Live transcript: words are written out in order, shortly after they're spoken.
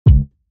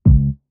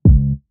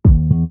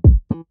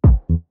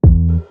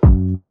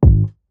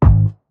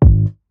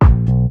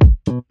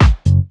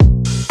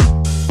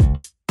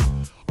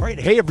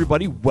Hey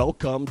everybody,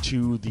 welcome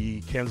to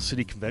the Kansas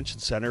City Convention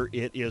Center.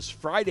 It is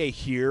Friday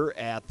here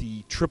at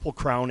the Triple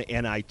Crown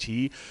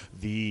NIT,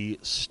 the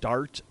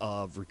start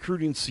of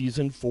recruiting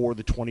season for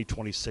the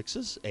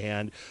 2026s,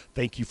 and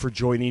thank you for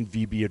joining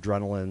VB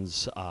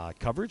Adrenaline's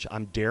coverage.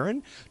 I'm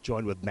Darren,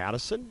 joined with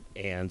Madison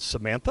and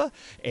Samantha,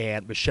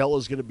 and Michelle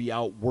is going to be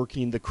out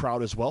working the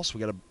crowd as well, so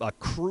we got a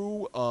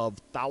crew of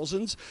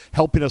thousands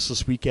helping us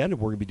this weekend, and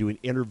we're going to be doing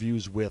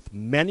interviews with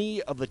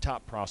many of the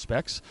top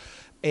prospects,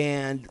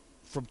 and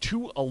from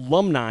two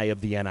alumni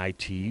of the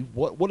NIT,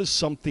 what is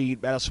something,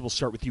 Madison, we'll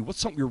start with you. What's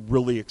something you're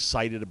really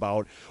excited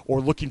about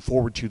or looking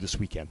forward to this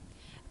weekend?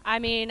 I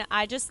mean,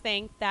 I just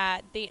think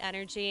that the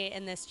energy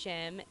in this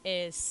gym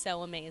is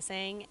so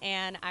amazing.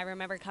 And I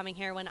remember coming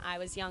here when I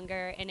was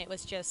younger, and it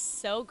was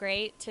just so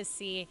great to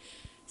see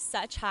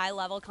such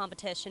high-level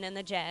competition in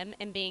the gym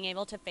and being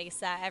able to face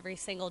that every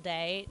single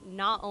day.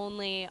 Not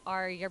only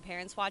are your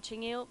parents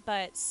watching you,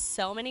 but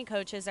so many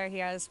coaches are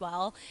here as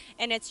well.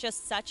 And it's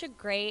just such a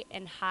great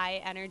and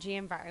high-energy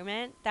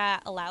environment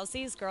that allows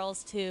these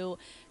girls to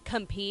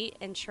compete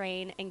and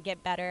train and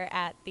get better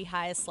at the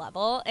highest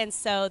level. And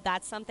so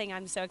that's something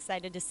I'm so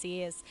excited to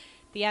see is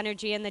the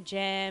energy in the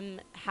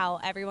gym, how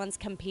everyone's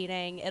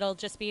competing. It'll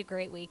just be a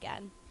great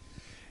weekend.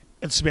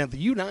 And Samantha,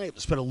 you and I have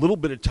spent a little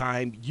bit of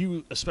time,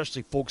 you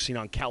especially focusing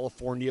on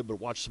California, but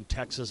watch some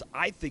Texas.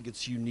 I think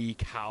it's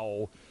unique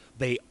how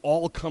they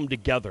all come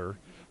together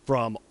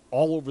from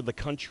all over the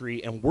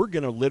country, and we're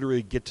going to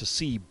literally get to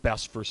see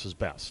best versus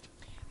best.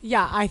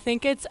 Yeah, I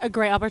think it's a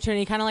great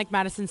opportunity, kind of like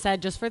Madison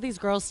said, just for these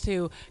girls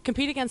to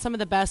compete against some of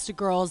the best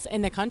girls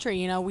in the country.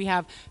 You know, we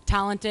have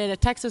talented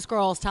Texas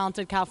girls,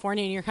 talented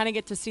California, and you kind of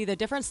get to see the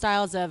different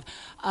styles of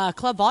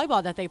club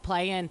volleyball that they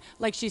play. And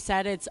like she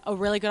said, it's a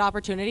really good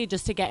opportunity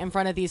just to get in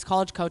front of these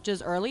college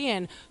coaches early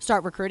and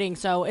start recruiting.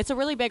 So it's a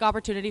really big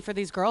opportunity for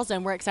these girls,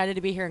 and we're excited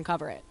to be here and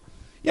cover it.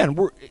 Yeah,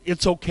 and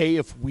it's okay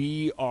if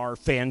we are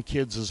fan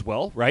kids as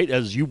well, right?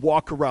 As you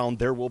walk around,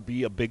 there will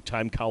be a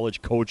big-time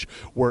college coach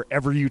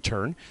wherever you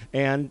turn,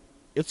 and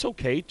it's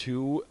okay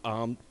to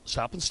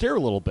stop and stare a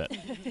little bit.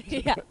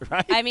 Yeah,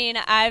 right? I mean,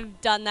 I've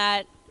done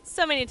that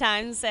so many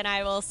times, and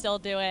I will still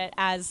do it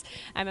as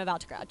I'm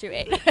about to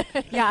graduate.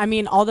 Yeah, I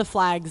mean, all the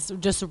flags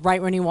just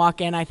right when you walk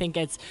in, I think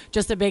it's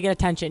just a big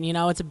attention. You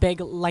know, it's a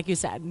big, like you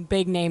said,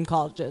 big name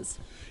colleges.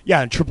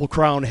 Yeah, and Triple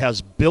Crown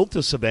has built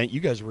this event.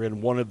 You guys were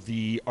in one of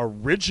the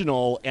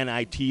original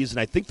NITs, and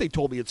I think they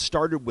told me it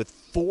started with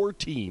 4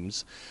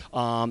 teams,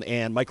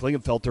 and Mike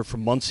Lingenfelter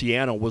from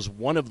Munciano was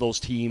one of those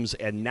teams,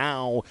 and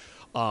now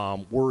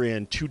we're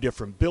in 2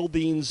 different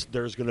buildings.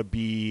 There's going to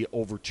be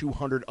over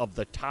 200 of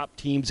the top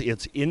teams.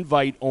 It's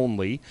invite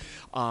only,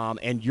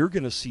 and you're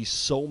going to see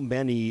so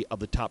many of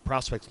the top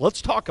prospects.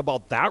 Let's talk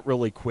about that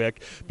really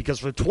quick, because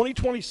for the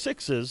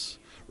 2026s,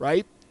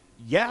 right,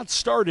 yeah, it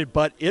started,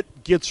 but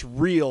it gets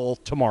real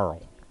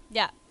tomorrow.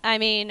 Yeah, I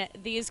mean,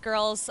 these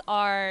girls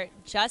are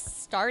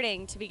just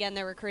starting to begin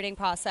their recruiting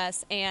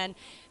process, and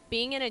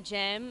being in a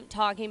gym,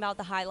 talking about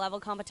the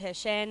high-level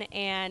competition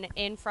and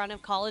in front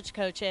of college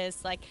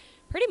coaches, like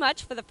pretty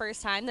much for the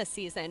first time this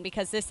season,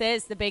 because this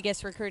is the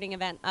biggest recruiting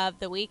event of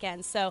the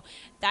weekend. So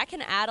that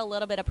can add a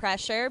little bit of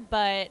pressure,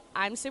 but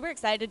I'm super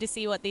excited to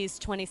see what these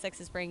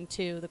 26s bring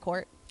to the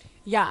court.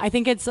 Yeah, I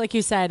think it's like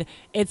you said,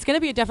 it's going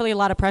to be definitely a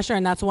lot of pressure,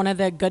 and that's one of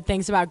the good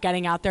things about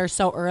getting out there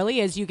so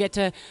early is you get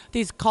to,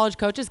 these college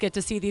coaches get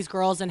to see these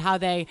girls and how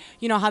they,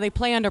 you know, how they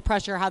play under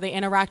pressure, how they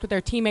interact with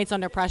their teammates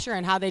under pressure,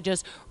 and how they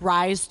just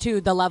rise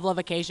to the level of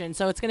occasion.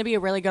 So it's going to be a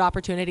really good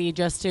opportunity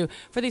just to,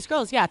 for these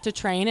girls, yeah, to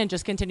train and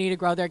just continue to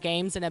grow their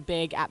games in a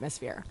big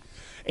atmosphere.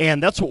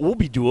 And that's what we'll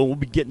be doing. We'll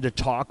be getting to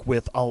talk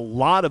with a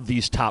lot of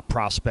these top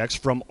prospects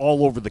from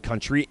all over the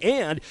country.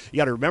 And you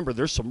got to remember,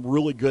 there's some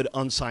really good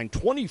unsigned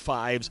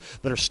 25s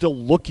that are still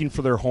looking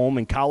for their home,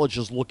 and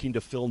colleges looking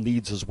to fill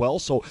needs as well.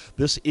 So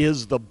this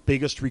is the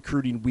biggest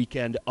recruiting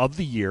weekend of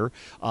the year,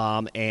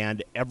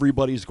 and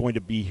everybody's going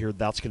to be here.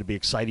 That's going to be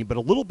exciting. But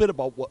a little bit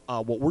about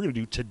what we're going to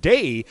do.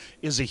 Today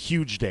is a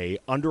huge day.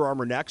 Under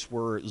Armour Next,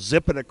 we're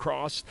zipping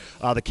across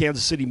the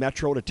Kansas City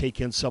Metro to take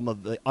in some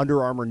of the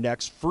Under Armour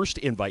Next first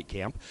invite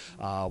camp,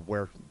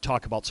 where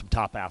talk about some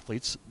top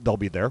athletes. They'll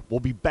be there. We'll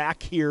be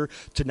back here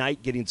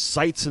tonight getting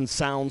sights and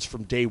sounds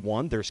from day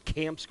one. There's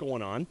camps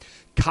going on,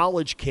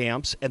 college camps,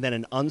 and then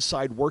an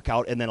unsigned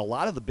workout, and then a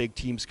lot of the big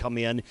teams come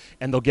in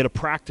and they'll get a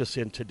practice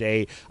in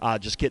today,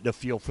 just getting a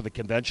feel for the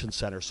convention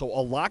center. So a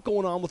lot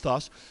going on with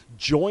us.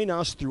 Join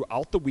us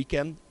throughout the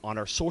weekend on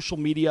our social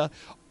media.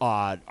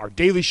 Our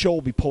daily show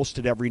will be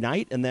posted every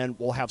night, and then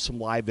we'll have some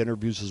live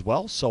interviews as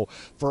well. So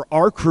for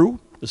our crew,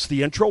 this is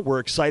the intro. We're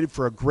excited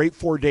for a great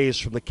 4 days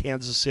from the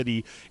Kansas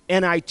City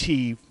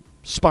NIT,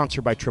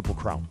 sponsored by Triple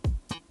Crown.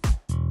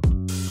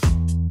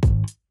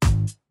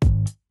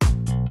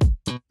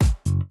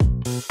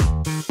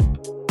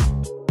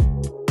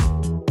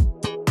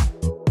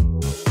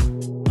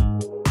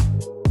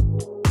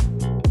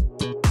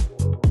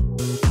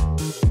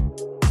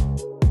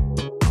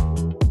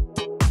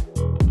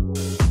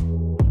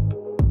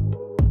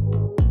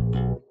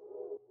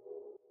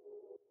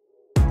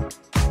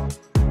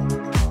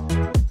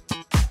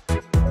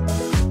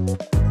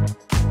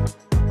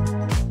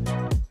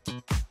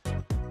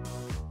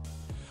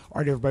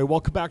 All right, everybody,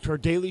 welcome back to our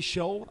daily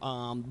show.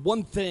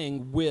 One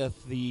thing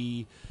with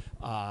the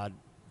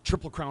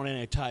Triple Crown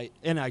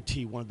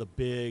NIT, one of the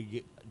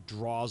big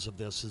draws of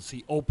this is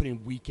the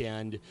opening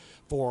weekend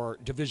for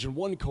Division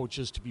I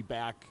coaches to be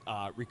back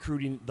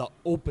recruiting, the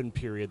open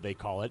period, they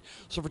call it.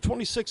 So for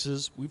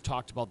 26s, we've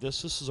talked about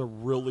this. This is a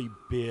really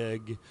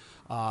big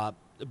event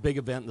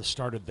and the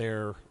start of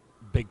their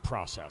big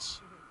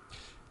process.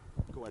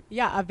 Go ahead.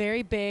 Yeah, a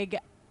very big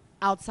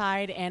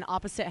outside and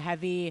opposite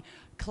heavy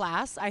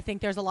class. I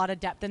think there's a lot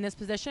of depth in this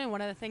position.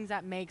 One of the things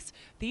that makes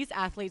these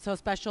athletes so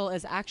special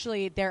is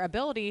actually their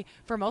ability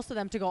for most of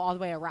them to go all the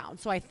way around.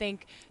 So I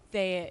think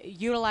they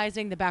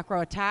utilizing the back row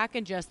attack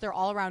and just their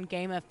all-around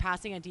game of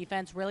passing and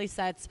defense really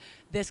sets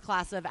this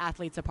class of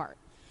athletes apart.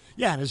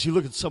 Yeah, and as you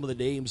look at some of the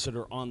names that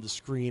are on the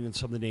screen and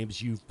some of the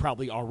names you've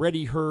probably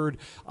already heard,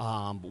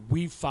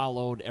 we've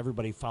followed,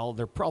 everybody followed.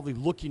 They're probably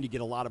looking to get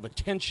a lot of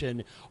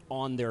attention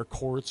on their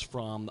courts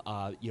from,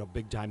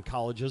 big-time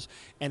colleges.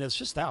 And it's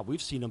just that.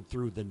 We've seen them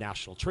through the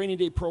National Training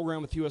Day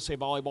program with USA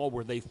Volleyball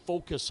where they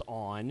focus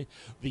on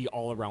the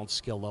all-around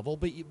skill level,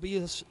 but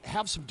you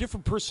have some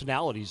different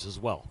personalities as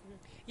well.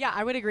 Yeah,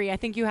 I would agree. I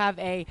think you have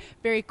a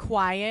very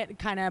quiet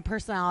kind of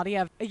personality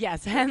of,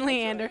 yes,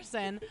 Henley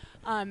Anderson,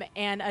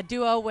 and a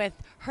duo with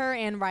her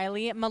and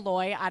Riley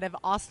Malloy out of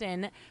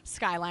Austin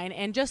Skyline,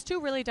 and just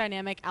two really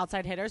dynamic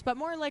outside hitters, but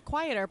more like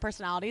quieter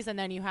personalities. And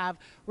then you have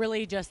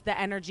really just the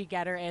energy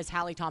getter is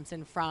Hallie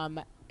Thompson from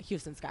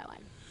Houston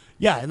Skyline.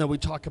 Yeah, and then we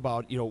talk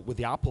about, with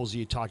the Apples,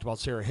 you talked about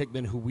Sarah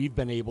Hickman, who we've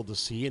been able to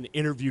see and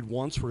interviewed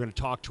once. We're going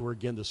to talk to her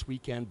again this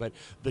weekend, but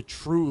the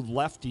true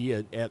lefty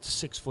at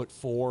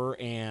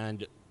 6'4"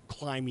 and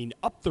climbing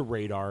up the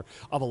radar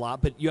of a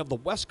lot. But you have the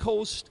West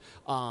Coast,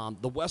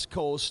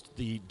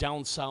 the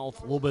down south,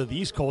 a little bit of the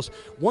East Coast.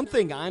 One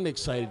thing I'm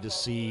excited to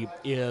see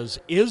is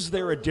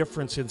there a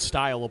difference in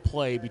style of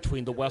play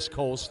between the West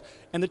Coast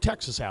and the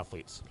Texas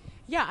athletes?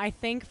 Yeah, I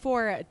think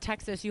for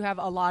Texas, you have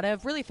a lot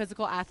of really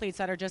physical athletes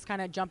that are just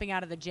kind of jumping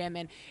out of the gym,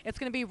 and it's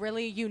going to be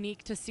really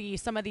unique to see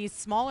some of these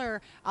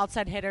smaller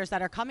outside hitters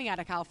that are coming out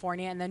of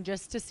California, and then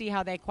just to see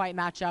how they quite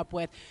match up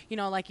with,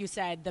 like you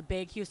said, the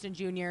big Houston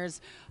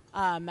juniors,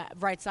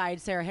 right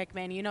side, Sarah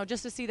Hickman,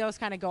 just to see those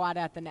kind of go out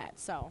at the net.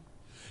 So.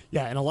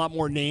 Yeah, and a lot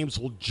more names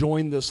will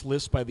join this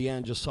list by the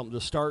end, just something to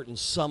start and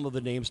some of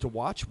the names to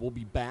watch. We'll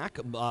be back.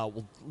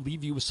 We'll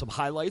leave you with some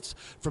highlights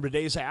from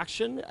today's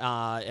action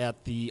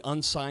at the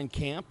unsigned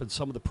camp and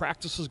some of the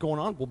practices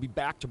going on. We'll be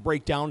back to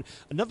break down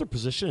another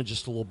position in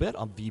just a little bit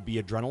on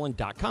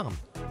VBAdrenaline.com.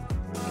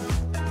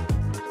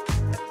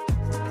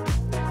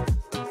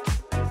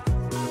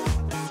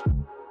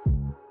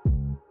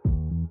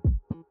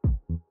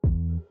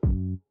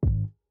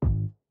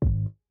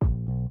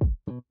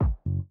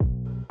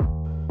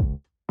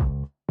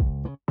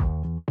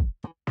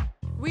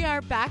 We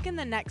are back in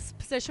the next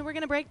position we're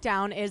going to break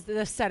down is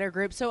the setter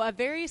group. So a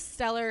very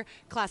stellar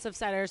class of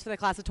setters for the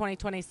class of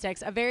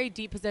 2026, a very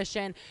deep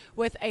position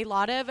with a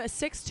lot of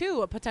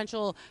 6'2"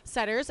 potential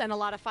setters and a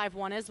lot of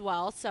 5'1" as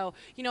well. So,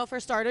 for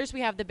starters,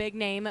 we have the big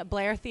name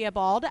Blair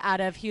Theobald out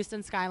of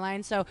Houston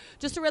Skyline. So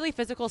just a really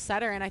physical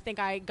setter, and I think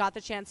I got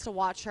the chance to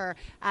watch her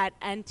at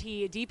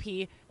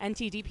NTDPT.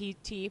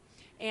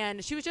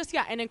 And she was just,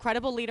 an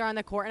incredible leader on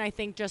the court, and I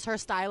think just her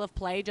style of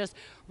play just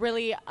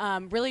really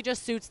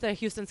just suits the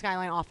Houston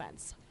Skyline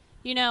offense.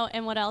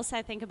 And what else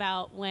I think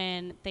about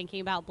when thinking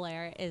about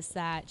Blair is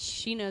that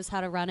she knows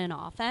how to run an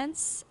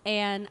offense,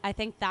 and I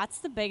think that's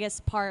the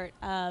biggest part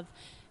of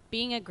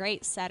being a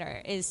great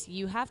setter is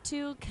you have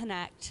to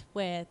connect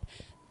with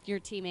your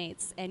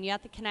teammates and you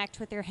have to connect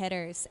with your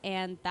hitters,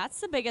 and that's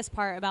the biggest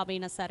part about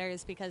being a setter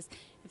is because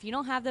if you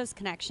don't have those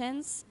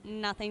connections,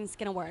 nothing's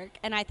going to work.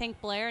 And I think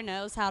Blair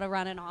knows how to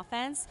run an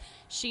offense.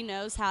 She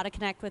knows how to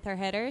connect with her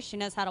hitters. She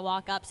knows how to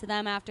walk up to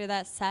them after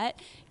that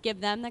set, give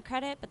them the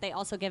credit, but they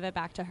also give it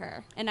back to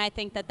her. And I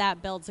think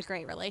that builds a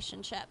great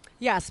relationship.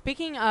 Yeah,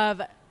 speaking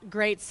of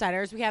great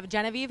setters, we have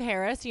Genevieve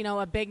Harris,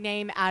 a big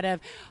name out of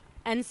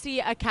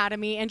NC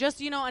Academy, and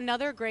just,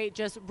 another great,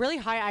 just really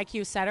high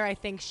IQ setter. I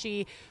think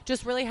she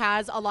just really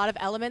has a lot of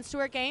elements to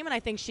her game, and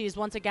I think she's,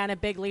 once again, a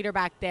big leader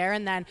back there.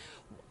 And then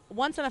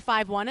once in a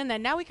 5'1", and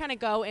then now we kind of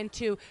go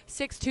into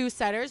 6'2"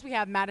 setters. We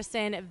have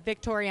Madison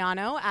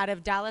Victoriano out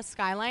of Dallas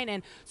Skyline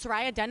and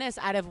Soraya Dennis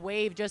out of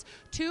Wave. Just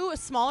two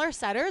smaller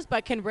setters,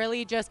 but can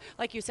really just,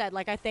 like you said,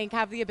 I think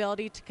have the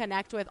ability to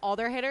connect with all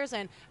their hitters.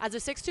 And as a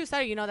 6'2"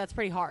 setter, that's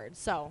pretty hard.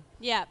 So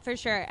yeah, for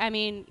sure. I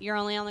mean, you're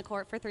only on the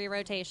court for 3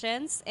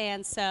 rotations,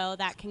 and so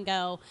that can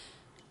go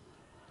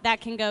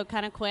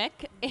kind of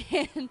quick.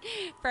 And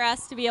for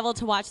us to be able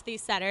to watch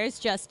these setters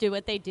just do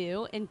what they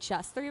do in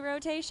just 3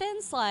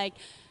 rotations,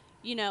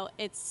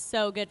 it's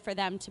so good for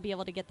them to be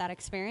able to get that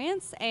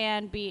experience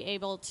and be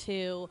able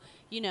to,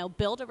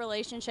 build a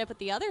relationship with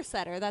the other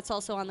setter that's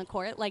also on the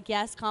court.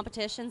 Yes,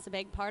 competition's a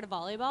big part of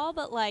volleyball,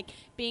 but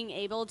being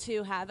able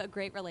to have a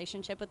great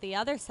relationship with the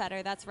other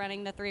setter that's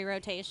running the 3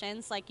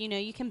 rotations,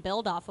 you can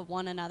build off of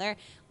one another,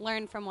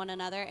 learn from one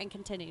another, and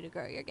continue to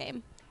grow your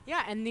game.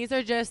 Yeah, and these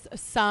are just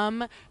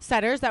some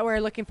setters that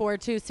we're looking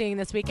forward to seeing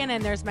this weekend,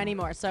 and there's many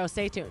more, so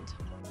stay tuned.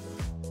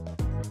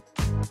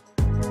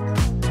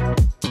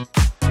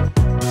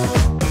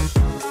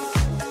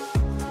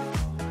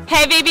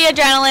 BB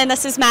Adrenaline.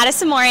 This is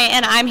Madison Mori,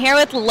 and I'm here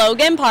with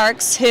Logan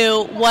Parks,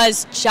 who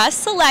was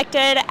just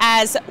selected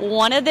as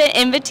one of the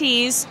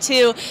invitees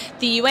to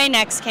the UA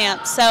Next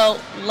Camp. So,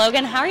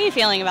 Logan, how are you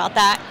feeling about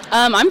that?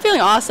 I'm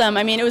feeling awesome.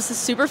 I mean, it was a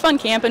super fun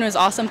camp, and it was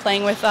awesome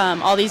playing with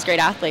all these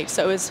great athletes.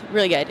 So it was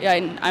really good.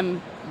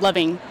 I'm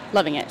loving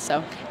it.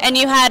 So. And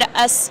you had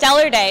a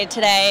stellar day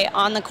today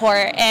on the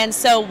court. And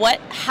so,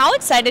 how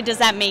excited does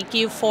that make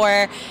you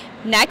for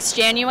next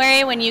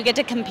January when you get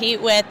to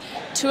compete with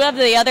two of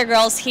the other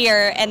girls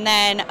here and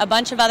then a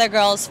bunch of other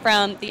girls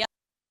from the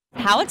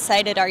other? How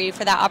excited are you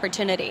for that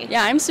opportunity?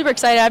 Yeah, I'm super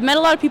excited. I've met a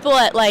lot of people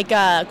at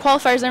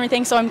qualifiers and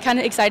everything, so I'm kind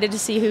of excited to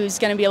see who's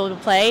going to be able to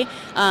play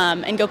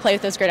and go play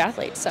with those great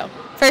athletes. So.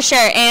 For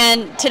sure.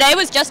 And today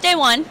was just day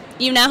one.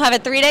 You now have a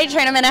 3-day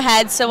tournament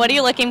ahead. So what are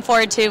you looking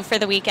forward to for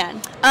the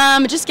weekend?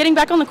 Just getting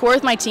back on the court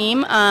with my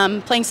team,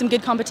 playing some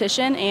good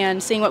competition,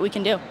 and seeing what we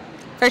can do.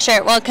 For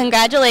sure. Well,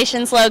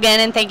 congratulations, Logan,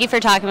 and thank you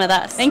for talking with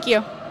us. Thank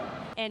you.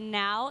 And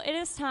now it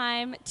is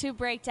time to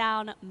break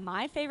down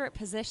my favorite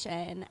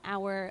position,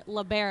 our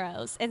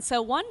liberos. And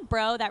so one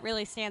bro that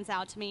really stands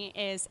out to me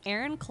is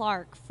Erin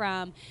Clark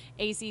from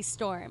AZ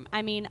Storm.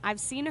 I mean, I've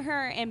seen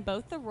her in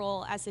both the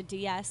role as a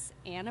DS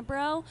and a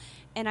bro,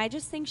 and I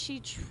just think she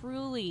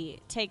truly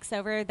takes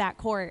over that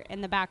court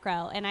in the back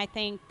row. And I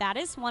think that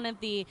is one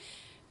of the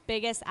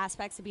biggest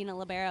aspects of being a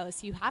libero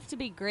is you have to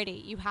be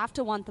gritty. You have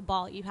to want the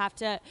ball. You have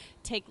to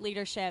take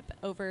leadership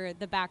over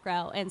the back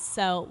row. And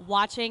so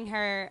watching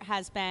her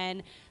has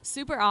been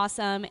super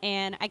awesome,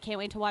 and I can't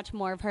wait to watch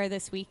more of her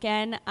this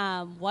weekend.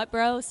 What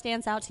bro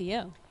stands out to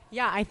you?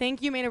 Yeah, I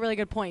think you made a really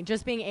good point.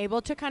 Just being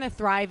able to kind of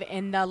thrive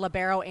in the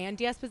libero and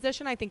DS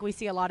position, I think we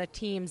see a lot of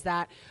teams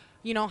that,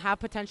 have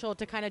potential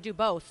to kind of do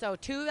both. So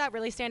two that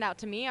really stand out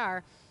to me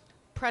are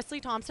Presley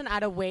Thompson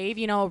out of Wave,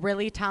 a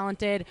really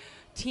talented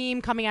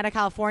team coming out of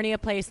California,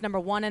 placed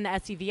 #1 in the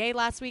SCVA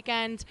last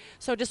weekend.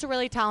 So just a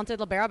really talented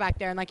libero back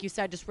there. And like you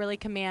said, just really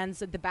commands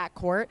the back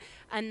court.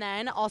 And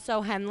then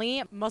also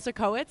Henley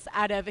Mosakowitz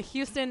out of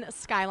Houston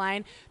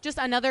Skyline. Just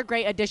another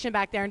great addition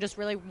back there and just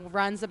really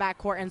runs the back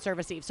court and serve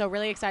receive. So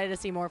really excited to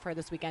see more of her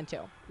this weekend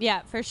too.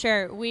 Yeah, for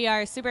sure. We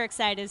are super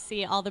excited to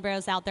see all the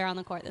bros out there on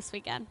the court this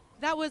weekend.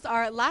 That was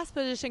our last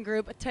position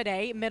group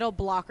today, middle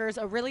blockers,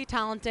 a really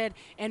talented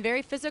and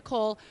very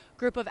physical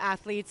group of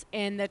athletes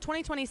in the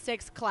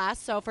 2026 class.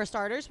 So for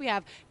starters, we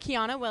have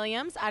Kiana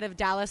Williams out of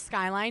Dallas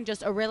Skyline,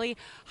 just a really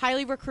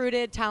highly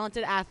recruited,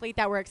 talented athlete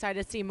that we're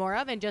excited to see more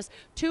of. And just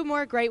two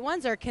more great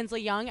ones are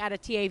Kinsley Young out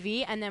of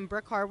TAV and then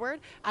Brooke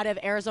Harward out of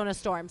Arizona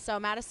Storm. So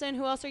Madison,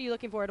 who else are you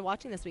looking forward to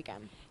watching this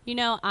weekend?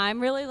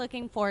 I'm really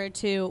looking forward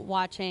to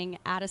watching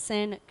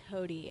Addison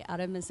Cody out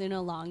of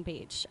Mizuno Long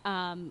Beach.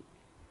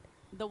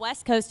 The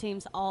West Coast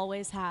teams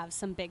always have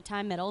some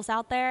big-time middles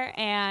out there,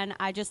 and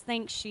I just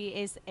think she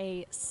is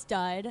a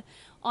stud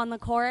on the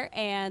court,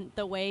 and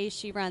the way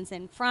she runs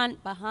in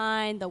front,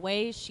 behind, the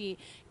way she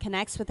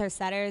connects with her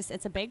setters,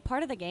 it's a big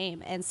part of the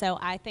game. And so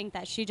I think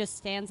that she just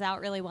stands out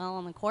really well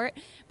on the court,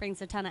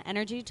 brings a ton of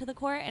energy to the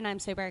court, and I'm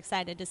super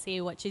excited to see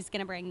what she's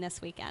going to bring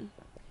this weekend.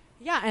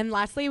 Yeah, and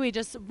lastly,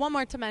 one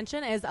more to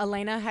mention is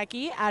Elena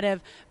Hecky out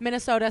of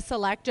Minnesota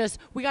Select.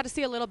 We got to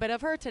see a little bit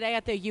of her today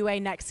at the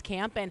UA Next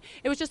Camp, and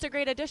it was just a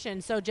great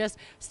addition. So just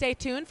stay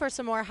tuned for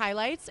some more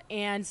highlights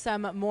and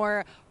some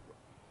more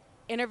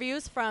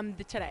interviews from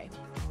today.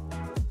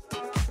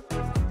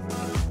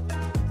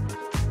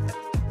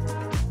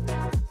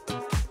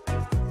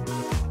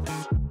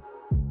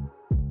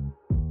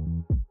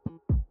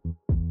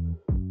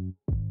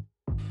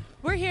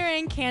 We're here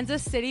in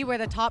Kansas City where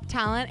the top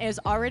talent is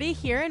already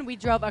here, and we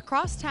drove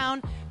across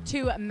town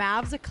to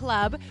Mavs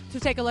Club to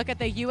take a look at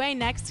the UA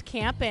Next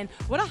Camp. And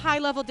what a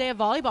high-level day of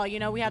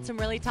volleyball. We had some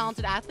really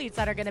talented athletes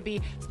that are going to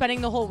be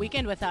spending the whole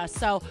weekend with us.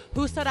 So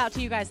who stood out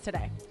to you guys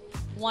today?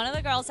 One of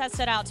the girls that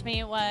stood out to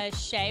me was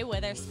Shea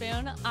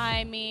Witherspoon.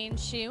 I mean,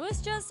 she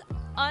was just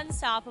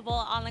unstoppable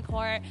on the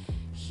court.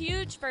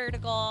 Huge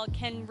vertical,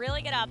 can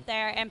really get up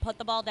there and put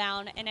the ball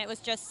down, and it was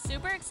just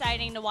super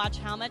exciting to watch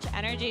how much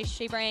energy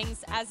she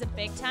brings as a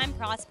big-time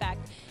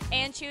prospect.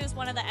 And she was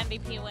one of the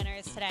MVP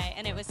winners today,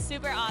 and it was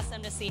super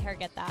awesome to see her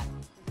get that.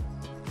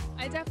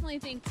 I definitely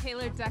think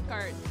Taylor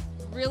Deckart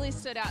really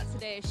stood out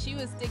today. She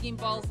was digging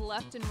balls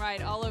left and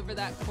right all over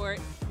that court.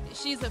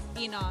 She's a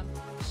phenom.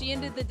 She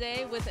ended the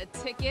day with a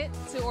ticket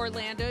to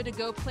Orlando to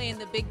go play in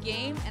the big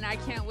game, and I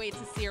can't wait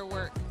to see her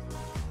work.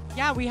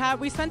 Yeah,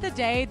 we spent the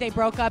day. They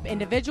broke up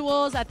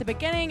individuals at the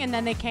beginning, and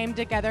then they came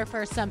together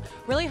for some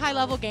really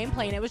high-level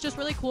gameplay. And it was just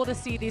really cool to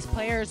see these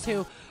players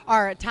who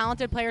are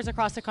talented players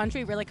across the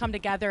country really come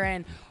together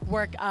and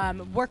work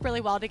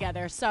really well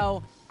together.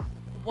 So,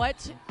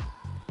 what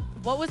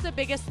was the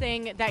biggest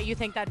thing that you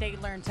think that they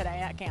learned today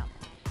at camp?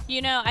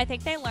 I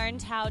think they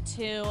learned how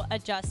to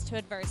adjust to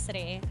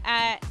adversity.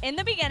 In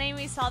the beginning,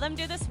 we saw them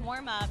do this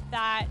warm-up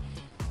that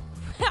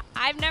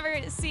I've never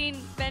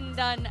been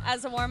done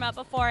as a warm-up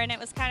before, and it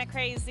was kind of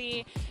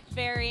crazy.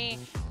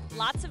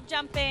 Lots of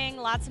jumping,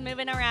 lots of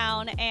moving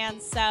around,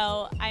 and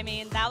so,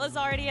 that was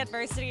already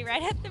adversity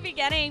right at the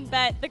beginning,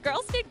 but the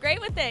girls did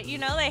great with it.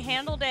 They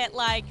handled it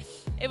like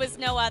it was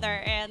no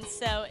other. And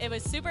so it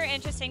was super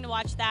interesting to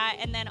watch that.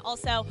 And then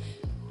also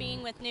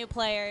being with new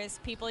players,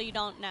 people you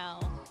don't know,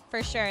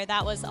 for sure.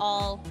 That was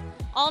all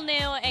new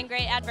and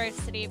great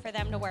adversity for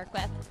them to work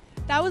with.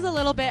 That was a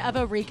little bit of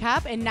a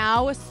recap, and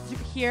now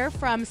hear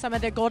from some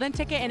of the golden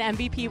ticket and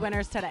MVP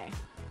winners today.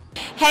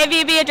 Hey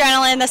VB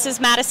Adrenaline, this is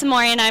Madison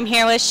Mori, and I'm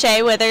here with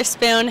Shay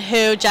Witherspoon,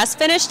 who just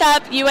finished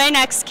up UA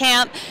Next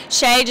Camp.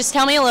 Shay, just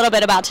tell me a little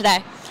bit about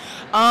today.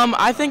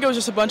 I think it was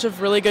just a bunch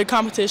of really good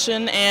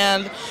competition,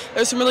 and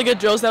there's some really good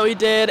drills that we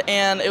did,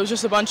 and it was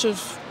just a bunch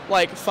of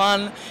like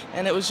fun,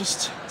 and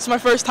it's my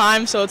first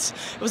time, so it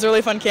was a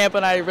really fun camp,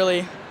 and I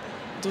really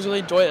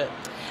enjoyed it.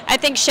 I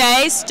think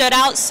Shay stood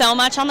out so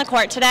much on the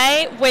court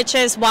today, which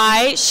is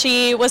why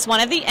she was one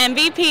of the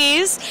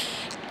MVPs.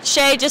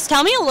 Shay, just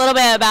tell me a little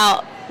bit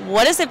about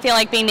what does it feel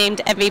like being named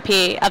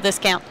MVP of this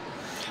camp?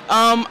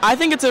 I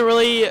think it's a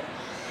really, I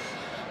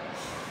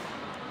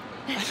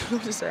don't know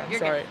what to say. I'm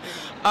sorry.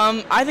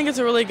 I think it's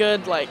a really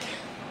good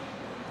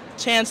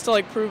chance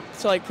to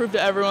prove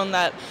to everyone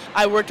that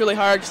I worked really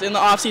hard. Because in the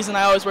off season,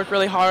 I always work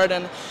really hard,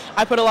 and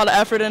I put a lot of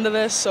effort into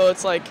this. So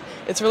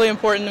it's really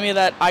important to me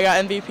that I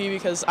got MVP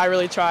because I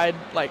really tried.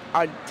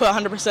 I put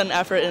 100%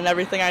 effort in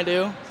everything I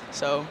do.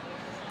 So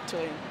it's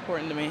really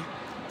important to me.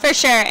 For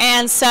sure.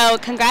 And so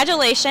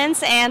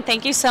congratulations, and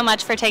thank you so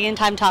much for taking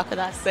time to talk with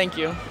us. Thank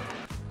you.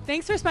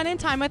 Thanks for spending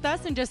time with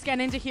us and just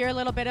getting to hear a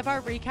little bit of our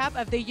recap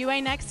of the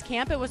UA Next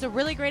Camp. It was a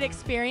really great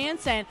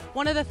experience, and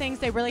one of the things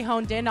they really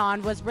honed in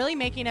on was really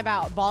making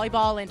about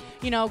volleyball and,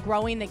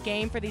 growing the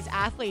game for these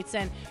athletes,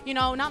 and,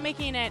 not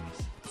making it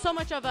so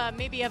much of a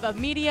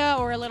media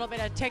or a little bit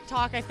of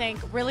TikTok. I think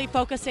really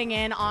focusing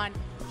in on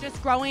just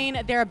growing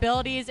their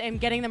abilities and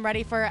getting them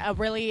ready for a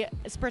really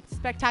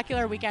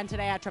spectacular weekend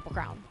today at Triple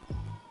Crown.